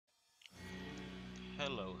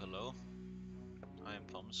Hello, hello. I am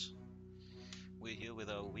Poms. We're here with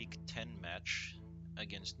our week 10 match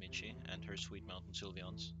against Michi and her Sweet Mountain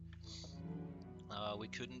Sylveons. We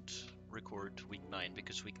couldn't record week 9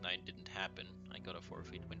 because week 9 didn't happen. I got a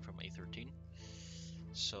forfeit win from A13.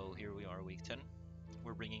 So here we are, week 10.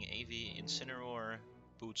 We're bringing AV, Incineroar,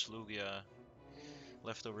 Boots Lugia,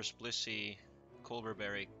 Leftovers Blissey,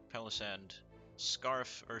 Colberberry, Palisand,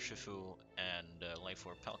 Scarf, Urshifu, and Life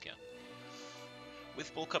Orb Palkia.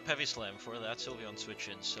 With Bulk Up Heavy Slam for that Sylveon switch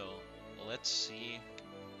in, so let's see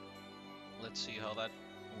how that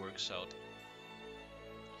works out.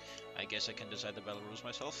 I guess I can decide the battle rules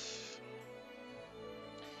myself.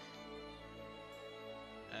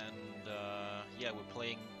 And yeah, we're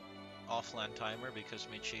playing off land timer because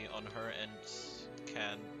Michi on her end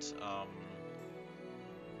can't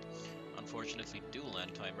unfortunately do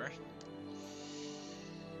land timer.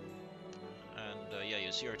 And yeah,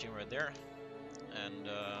 you see our team right there. And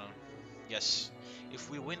yes, if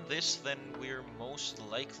we win this, then we're most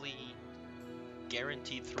likely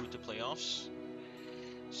guaranteed through to playoffs.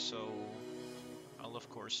 So I'll of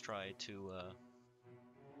course try to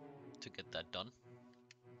get that done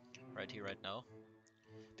right here, right now,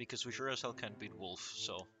 because we sure as hell can't beat Wolf.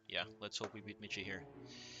 So yeah, let's hope we beat Michi here.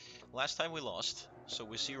 Last time we lost, so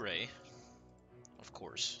we see Ray, of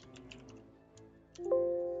course.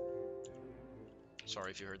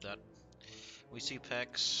 Sorry if you heard that. We see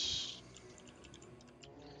Pex.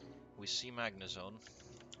 We see Magnezone.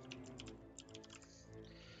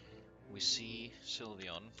 We see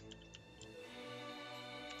Sylveon.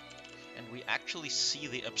 And we actually see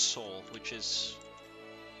the Absol, which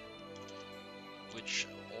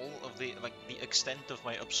all of the, like, the extent of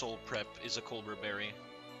my Absol prep is a Colberberry.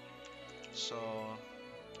 So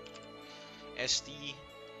SD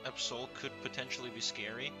Absol could potentially be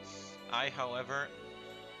scary. However,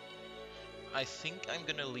 I think I'm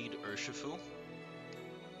gonna lead Urshifu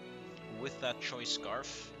with that choice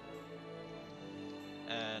Scarf,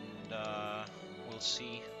 and we'll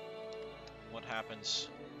see what happens.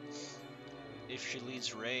 If she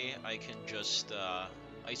leads Ray, I can just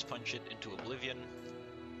Ice Punch it into Oblivion,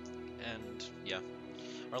 and yeah.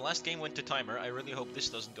 Our last game went to timer. I really hope this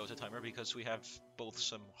doesn't go to timer because we have both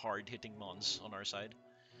some hard-hitting mons on our side.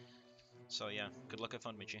 So yeah, good luck, have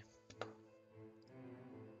fun, Michi.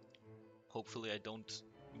 Hopefully I don't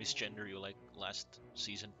misgender you like last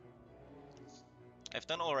season. I've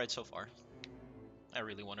done alright so far. I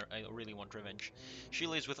really want revenge. She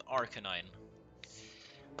leads with Arcanine,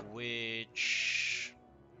 which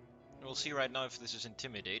we'll see right now if this is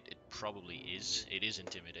Intimidate. It probably is. It is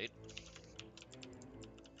Intimidate.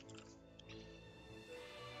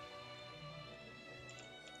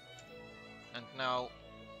 And now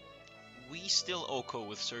we still OHKO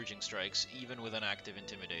with Surging Strikes even with an active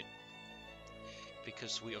Intimidate,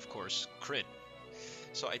 because we of course crit.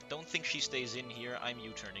 So I don't think she stays in here. I'm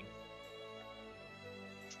U-turning.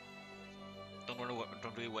 Don't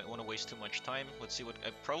really want to waste too much time. Let's see what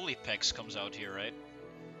probably Pex comes out here, right?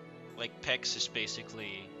 Like, Pex is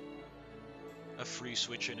basically a free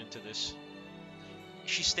switch in into this.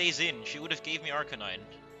 She stays in. She would have gave me Arcanine.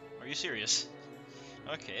 Are you serious?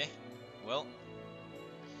 Okay. Well,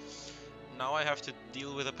 now I have to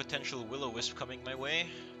deal with a potential Will-O-Wisp coming my way,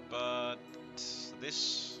 but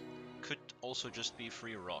this could also just be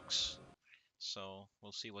free rocks. So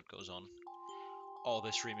we'll see what goes on. Oh,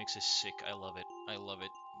 this remix is sick. I love it. I love it.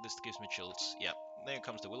 This gives me chills. Yeah, there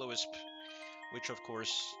comes the Will-O-Wisp, which of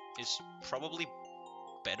course is probably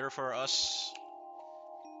better for us,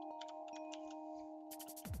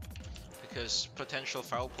 because potential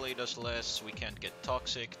foul play does less, we can't get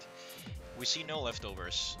toxic. We see no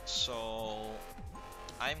leftovers, so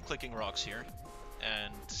I'm clicking rocks here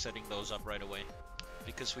and setting those up right away,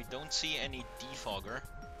 because we don't see any defogger.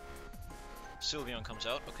 Sylveon comes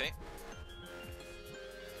out, okay.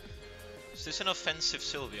 Is this an offensive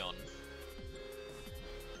Sylveon?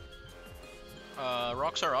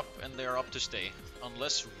 Rocks are up, and they're up to stay.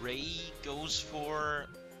 Unless Ray goes for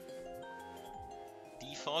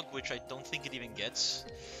defog, which I don't think it even gets.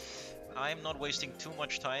 I'm not wasting too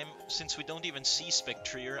much time. Since we don't even see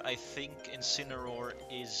Spectrier, I think Incineroar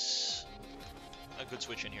is a good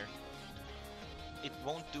switch in here. It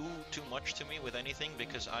won't do too much to me with anything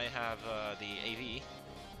because I have the AV.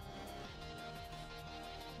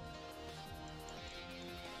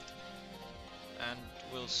 And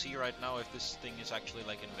we'll see right now if this thing is actually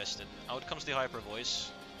like invested. Out comes the Hyper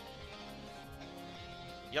Voice.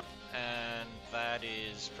 Yep, and that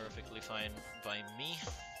is perfectly fine by me.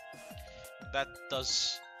 That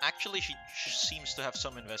does... Actually, she seems to have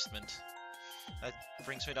some investment. That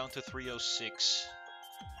brings me down to 306.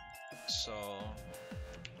 So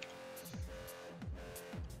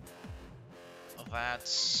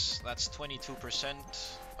That's 22%.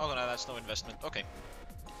 Oh no, that's no investment. Okay.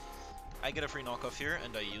 I get a free knockoff here,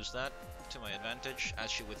 and I use that to my advantage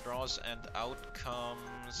as she withdraws, and out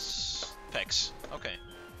comes Pex. Okay.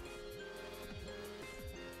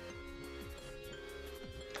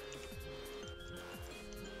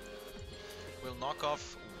 We'll knock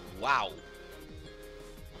off. Wow.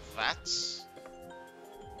 That's.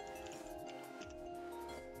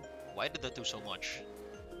 Why did that do so much?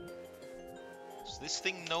 Is this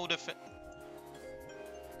thing no defense?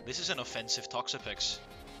 This is an offensive Toxapex.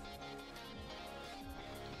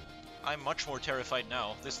 I'm much more terrified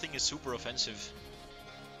now. This thing is super offensive.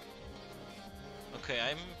 Okay,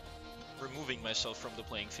 I'm removing myself from the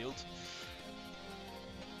playing field.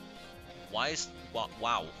 Why is...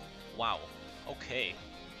 Wow. Wow. Okay.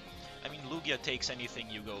 I mean, Lugia takes anything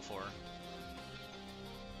you go for.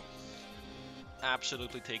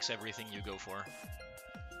 Absolutely takes everything you go for.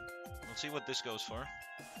 Let's see what this goes for.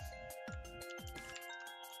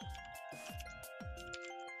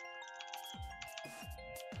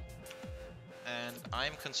 And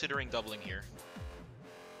I'm considering doubling here.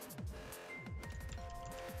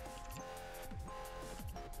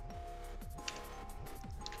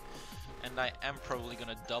 And I am probably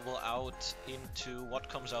gonna double out into what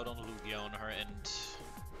comes out on Lugia on her end.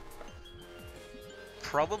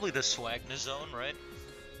 Probably the Swagna zone, right?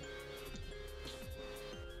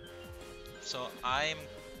 So I'm...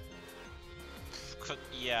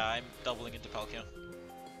 Yeah, I'm doubling into Palkia.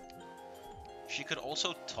 She could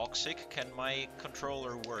also Toxic. Can my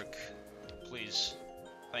controller work? Please.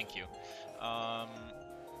 Thank you.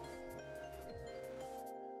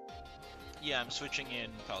 Yeah, I'm switching in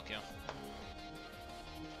Palkia.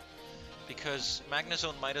 Because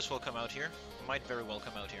Magnezone might as well come out here. Might very well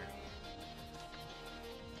come out here.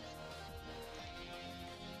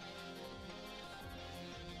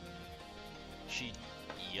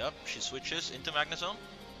 Yep, she switches into Magnezone.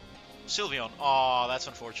 Sylveon. Aw, that's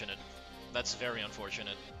unfortunate. That's very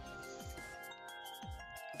unfortunate.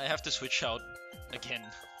 I have to switch out again.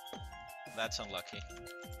 That's unlucky.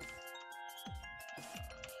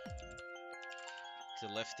 The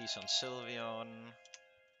lefties on Sylveon.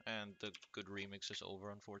 And the good remix is over,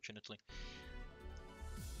 unfortunately.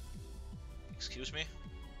 Excuse me?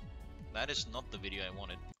 That is not the video I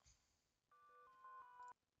wanted.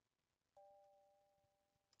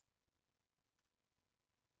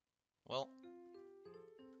 Well,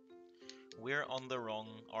 we're on the wrong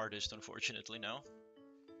artist, unfortunately, now.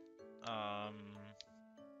 I'm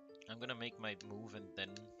gonna make my move and then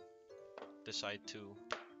decide to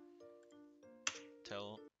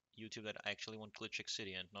tell YouTube that I actually want Glitchic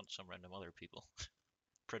City and not some random other people.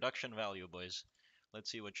 Production value, boys.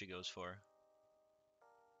 Let's see what she goes for.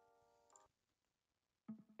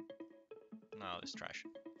 No, this trash.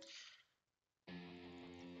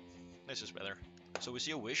 This is better. So we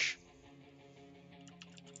see a Wish.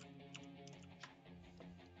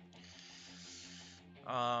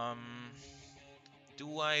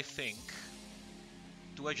 Do I think...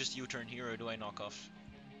 Do I just U-turn here or do I knock off?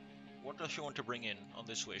 What does she want to bring in on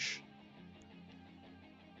this Wish?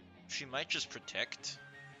 She might just protect.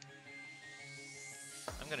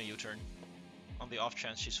 I'm gonna U-turn. On the off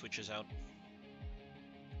chance she switches out.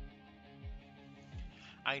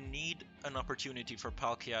 I need an opportunity for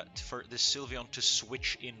Palkia, for this Sylveon to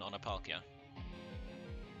switch in on a Palkia.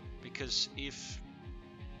 Because if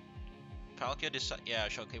Palkia decides... Yeah,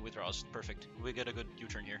 okay, withdraws. Perfect. We get a good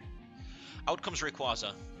U-turn here. Out comes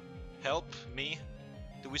Rayquaza. Help me.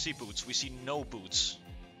 Do we see boots? We see no boots.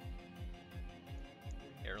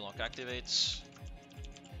 Airlock activates.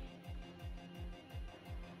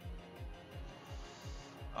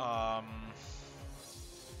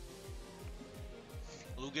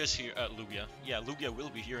 Lugia's here. Lugia. Yeah, Lugia will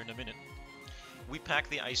be here in a minute. We pack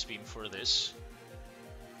the Ice Beam for this.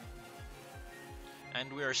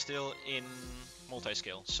 And we are still in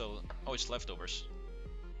multi-scale, so... Oh, it's leftovers.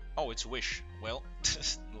 Oh, it's Wish. Well,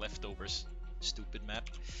 leftovers. Stupid map.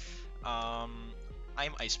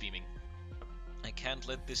 I'm Ice Beaming. I can't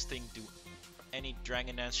let this thing do any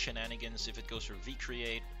Dragon Dance shenanigans if it goes for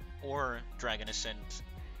V-Create or Dragon Ascent.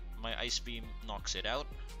 My Ice Beam knocks it out.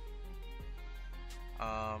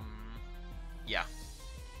 Yeah.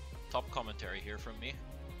 Top commentary here from me.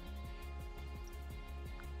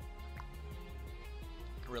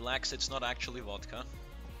 Relax, it's not actually vodka.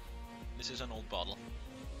 This is an old bottle.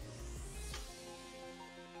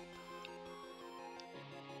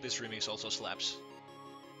 This remix also slaps.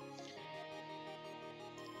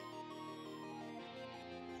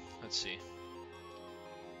 Let's see.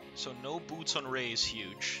 So no boots on Ray is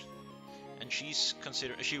huge. And she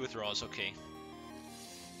withdraws, okay.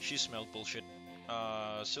 She smelled bullshit.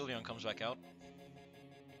 Sylveon comes back out.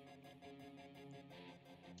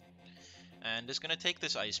 And it's gonna take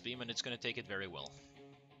this Ice Beam, and it's gonna take it very well.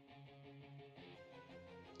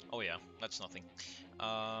 Oh yeah, that's nothing.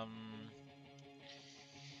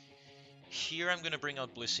 Here I'm gonna bring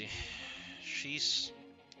out Blissey. She's...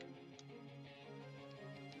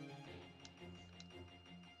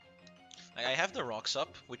 I have the rocks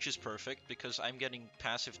up, which is perfect, because I'm getting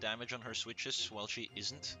passive damage on her switches while she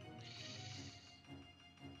isn't.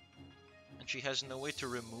 And she has no way to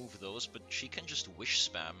remove those, but she can just wish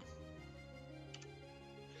spam.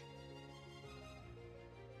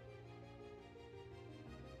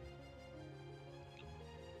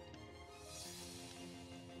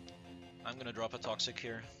 I'm gonna drop a Toxic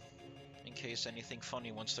here, in case anything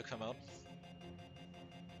funny wants to come out.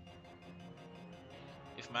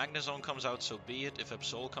 If Magnezone comes out, so be it. If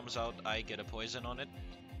Absol comes out, I get a Poison on it.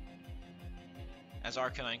 As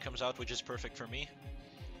Arcanine comes out, which is perfect for me.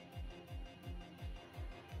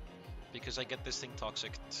 Because I get this thing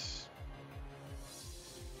Toxic.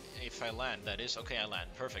 If I land, that is. Okay, I land.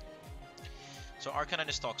 Perfect. So Arcanine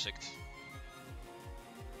is Toxic.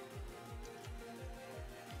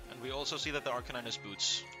 And we also see that the Arcanine has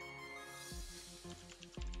Boots.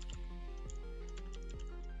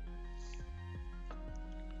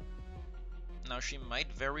 Now she might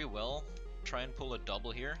very well try and pull a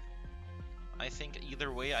double here. I think either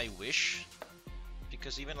way I wish,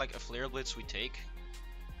 because even like a Flare Blitz we take.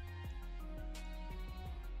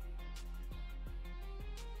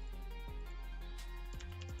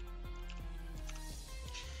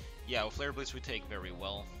 Yeah, a Flare Blitz we take very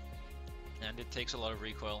well, and it takes a lot of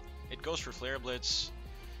recoil. It goes for Flare Blitz.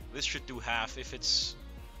 This should do half if it's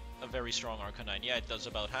a very strong Arcanine. Yeah, it does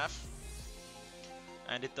about half.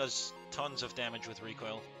 And it does tons of damage with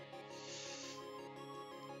recoil.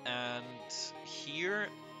 And here,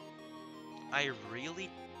 I really...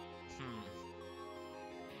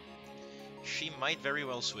 She might very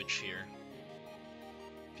well switch here.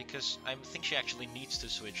 Because I think she actually needs to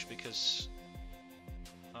switch, because...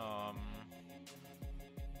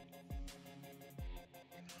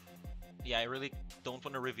 yeah, I really don't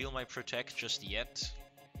want to reveal my Protect just yet.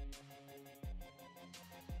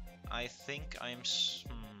 I think I'm...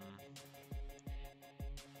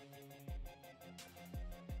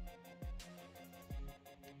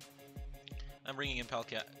 I'm bringing in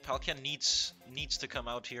Palkia. Palkia needs to come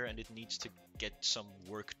out here, and it needs to get some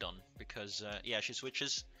work done, because yeah, she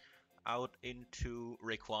switches out into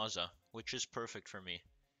Rayquaza, which is perfect for me.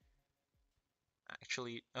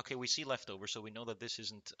 Actually, okay, we see Leftover, so we know that this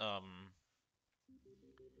isn't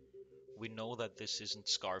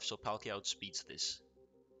Scarf, so Palkia outspeeds this.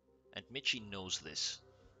 And Michi knows this.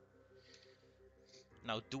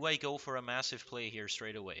 Now, do I go for a massive play here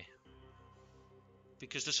straight away?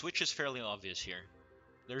 Because the switch is fairly obvious here.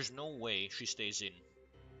 There's no way she stays in.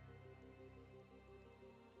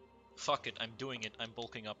 Fuck it, I'm doing it. I'm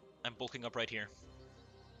bulking up. I'm bulking up right here.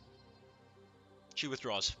 She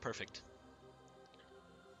withdraws. Perfect.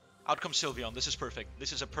 Out comes Sylveon. This is perfect.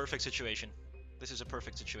 This is a perfect situation. This is a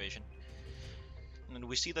perfect situation. And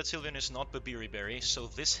we see that Sylveon is not Babiri Berry, so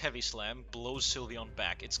this Heavy Slam blows Sylveon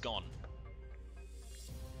back. It's gone.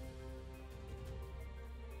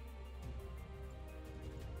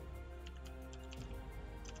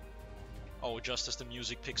 Oh, just as the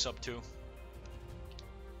music picks up too.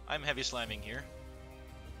 I'm Heavy Slamming here.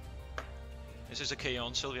 This is a KO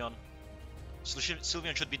on Sylveon.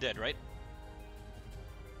 Sylveon should be dead, right?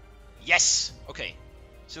 Yes! Okay.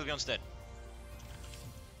 Sylveon's dead.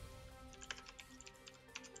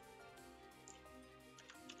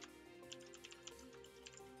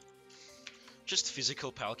 Just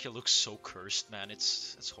physical Palkia looks so cursed, man.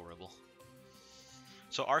 It's horrible.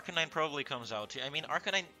 So Arcanine probably comes out. I mean,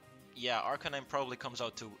 Arcanine... Yeah, Arcanine probably comes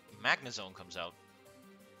out to... Magnezone comes out.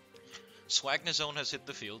 Swagnezone has hit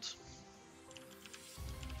the field.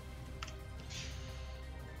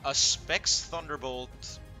 A Specs Thunderbolt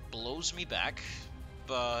blows me back,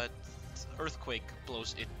 but Earthquake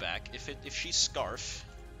blows it back. If she's Scarf...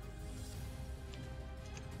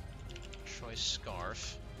 Choice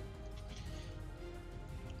Scarf.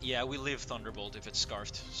 Yeah, we live Thunderbolt if it's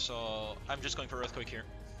Scarfed, so I'm just going for Earthquake here.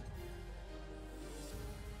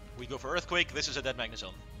 We go for Earthquake, this is a dead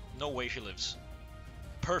Magnezone. No way she lives.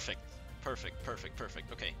 Perfect. Perfect, perfect,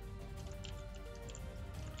 perfect. Okay.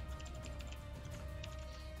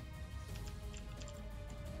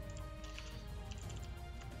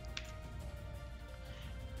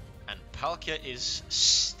 And Palkia is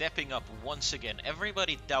stepping up once again.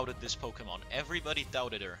 Everybody doubted this Pokemon. Everybody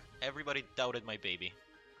doubted her. Everybody doubted my baby.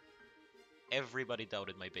 Everybody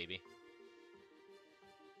doubted my baby.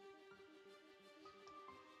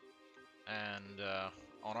 And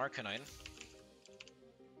on Arcanine,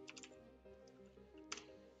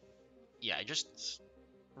 yeah, just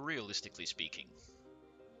realistically speaking,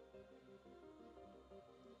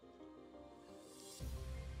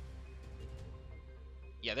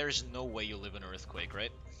 yeah, there's no way you live in Earthquake,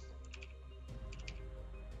 right?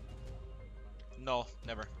 No,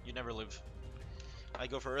 never. You never live. I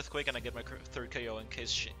go for Earthquake and I get my third KO in case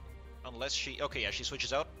she... Unless she... Okay, yeah, she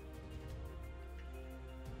switches out.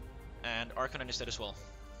 And Arcanine is dead as well.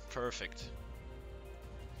 Perfect.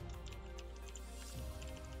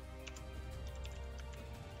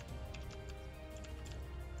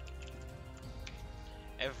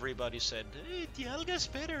 Everybody said, hey, Dialga's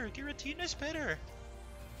better, Giratina's better.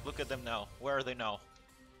 Look at them now. Where are they now?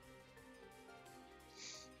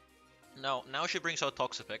 Now she brings out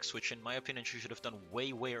Toxapex, which in my opinion she should have done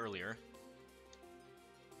way, way earlier.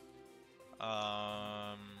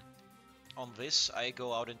 On this, I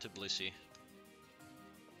go out into Blissey.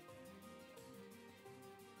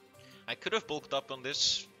 I could have bulked up on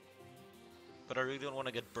this, but I really don't want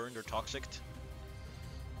to get burned or toxicked.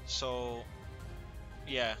 So,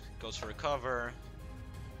 yeah, goes for a cover.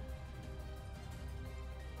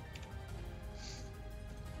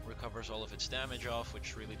 Recovers all of its damage off,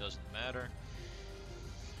 which really doesn't matter.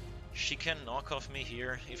 She can knock off me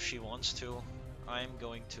here if she wants to. I'm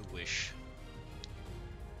going to Wish.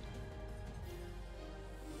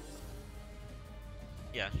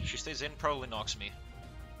 Yeah, she stays in, probably knocks me.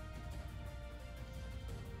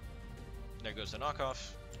 There goes the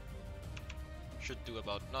knockoff. Should do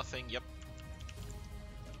about nothing, yep.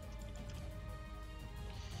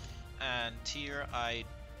 And here I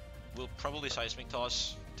will probably Seismic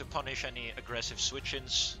Toss to punish any aggressive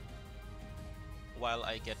switch-ins while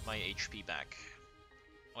I get my HP back.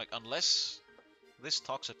 Like, unless this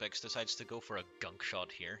Toxapex decides to go for a Gunk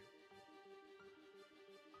Shot here.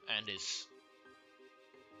 And is...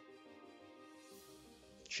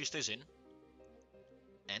 She stays in.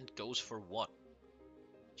 And goes for what?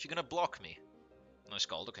 She gonna block me? No,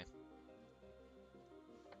 Scald, okay.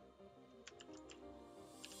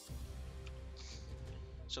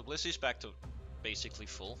 So Blissey's back to basically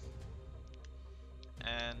full.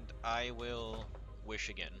 And I will Wish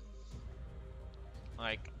again.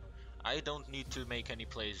 Like, I don't need to make any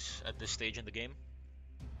plays at this stage in the game.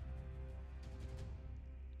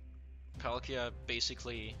 Palkia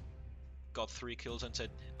basically got 3 kills and said,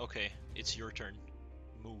 okay, it's your turn,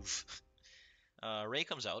 move. Ray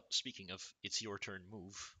comes out, speaking of it's your turn,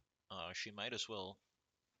 move. She might as well.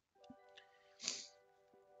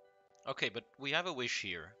 Okay, but we have a Wish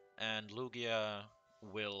here, and Lugia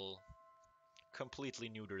will completely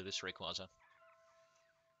neuter this Rayquaza.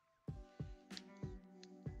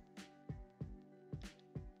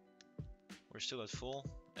 We're still at full,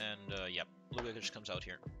 and yep, Lugia just comes out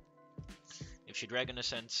here. If she Dragon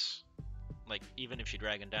Ascents, like even if she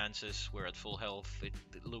Dragon Dances, we're at full health.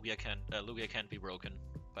 Lugia can't be broken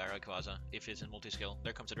by Rayquaza if it's in multiscale.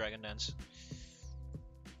 There comes a Dragon Dance.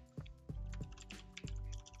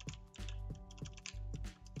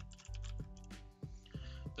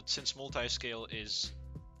 But since multi-scale is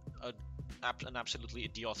an absolutely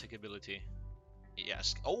idiotic ability,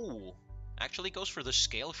 yes. Oh, actually goes for the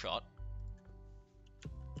Scale Shot,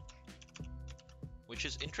 which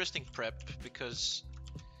is interesting prep because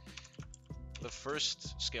the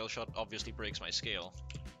first Scale Shot obviously breaks my scale,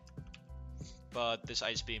 but this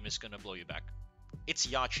Ice Beam is gonna blow you back. It's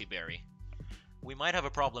Yachi Berry. We might have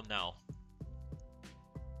a problem now.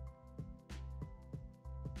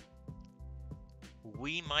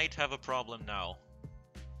 We might have a problem now.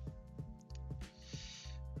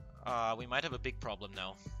 We might have a big problem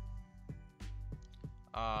now.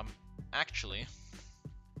 Actually,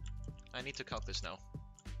 I need to calc this now.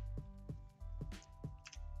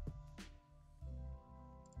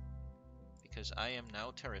 Because I am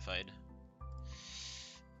now terrified.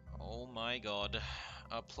 Oh my god.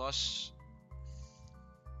 Plus...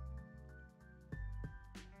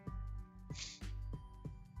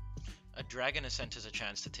 A Dragon Ascent is a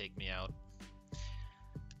chance to take me out.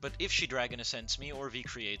 But if she Dragon Ascents me or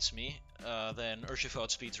V-creates me, then Urshifu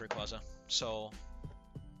outspeeds Rayquaza. So...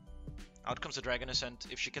 out comes the Dragon Ascent.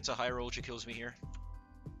 If she gets a high roll, she kills me here.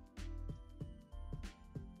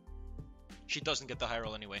 She doesn't get the high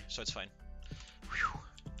roll anyway, so it's fine. Whew.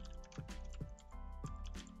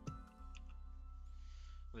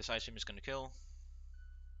 This Ice Beam is gonna kill.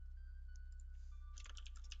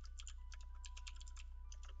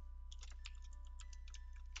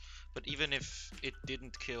 But even if it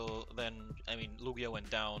didn't kill, then, I mean, Lugia went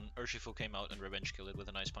down, Urshifu came out and revenge killed it with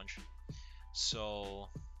an Ice Punch. So...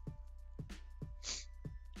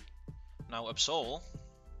 now Absol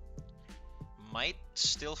might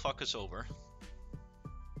still fuck us over.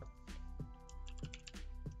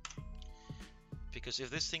 Because if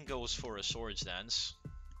this thing goes for a Swords Dance,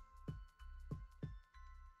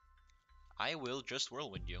 I will just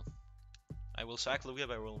Whirlwind you. I will sack Lugia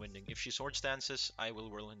by Whirlwinding. If she Swords Dances, I will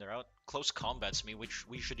Whirlwind her out. Close Combats me, which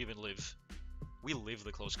we should even live. We live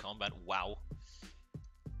the Close Combat, wow.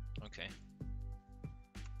 Okay.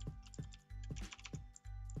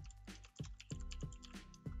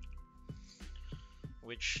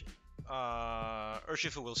 Which,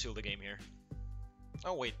 Urshifu will seal the game here.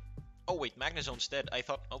 Oh wait, Magnezone's dead. I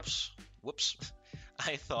thought, oops, whoops.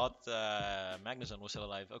 I thought Magnezone was still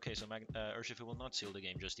alive. Okay, so Urshifu will not seal the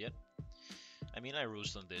game just yet. I mean, I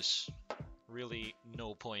roost on this. Really,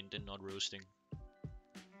 no point in not roosting.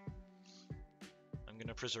 I'm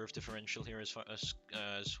gonna preserve differential here as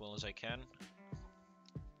well as I can.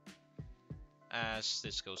 As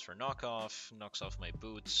this goes for knockoff, knocks off my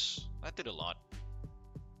boots. That did a lot.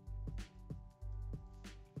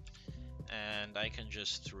 And I can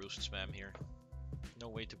just roost spam here. No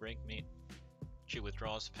way to break me. She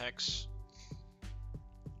withdraws the Pex.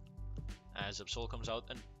 As Absol comes out,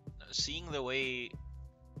 and seeing the way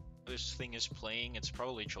this thing is playing, it's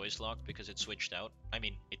probably choice locked because it switched out. I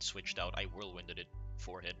mean, it switched out. I Whirlwinded it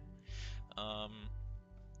for hit. But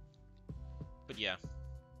yeah.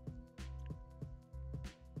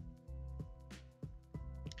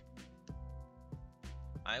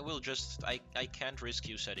 I will just, I can't risk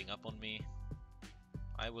you setting up on me.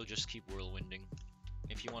 I will just keep Whirlwinding.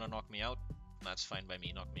 If you want to knock me out, that's fine by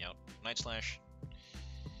me, knock me out. Night Slash.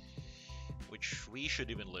 Which we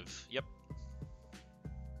should even live, yep.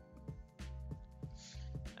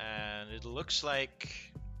 And it looks like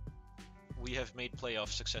we have made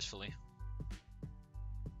playoffs successfully.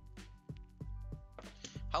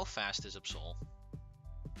 How fast is Absol?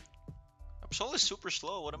 Absol is super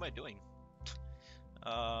slow, what am I doing?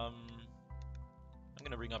 I'm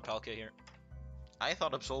gonna bring up Palkia here. I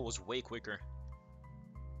thought Absol was way quicker.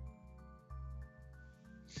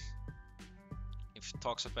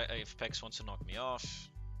 If Pex wants to knock me off,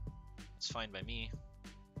 it's fine by me.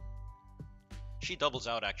 She doubles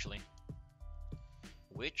out actually.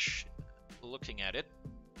 Which, looking at it,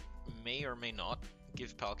 may or may not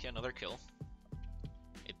give Palkia another kill.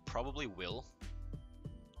 It probably will.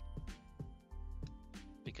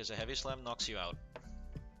 Because a Heavy Slam knocks you out.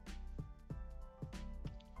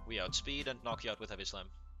 We outspeed and knock you out with Heavy Slam.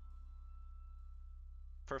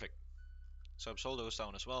 Perfect. So Absol goes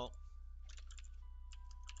down as well.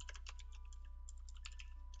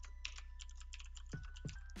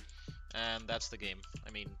 And that's the game.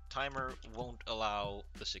 I mean, timer won't allow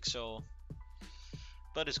the 6-0,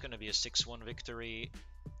 but it's going to be a 6-1 victory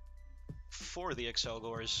for the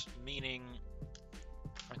Excelgors, meaning,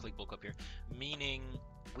 I click bulk up here, meaning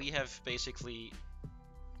we have basically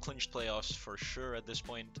clinched playoffs for sure at this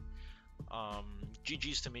point.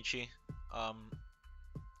 GG's to Michi.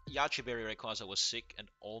 Yachiberry Rayquaza was sick and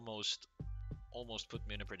almost put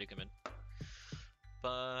me in a predicament.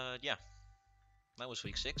 But yeah, that was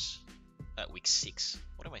week 6. Week 6.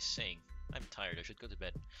 What am I saying? I'm tired. I should go to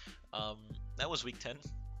bed. That was week 10.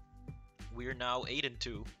 We're now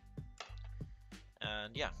 8-2.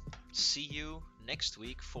 And yeah, see you next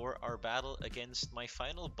week for our battle against my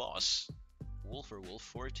final boss,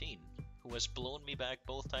 Wolf14, who has blown me back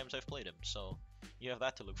both times I've played him. So you have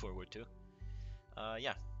that to look forward to.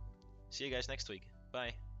 Yeah, see you guys next week.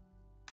 Bye.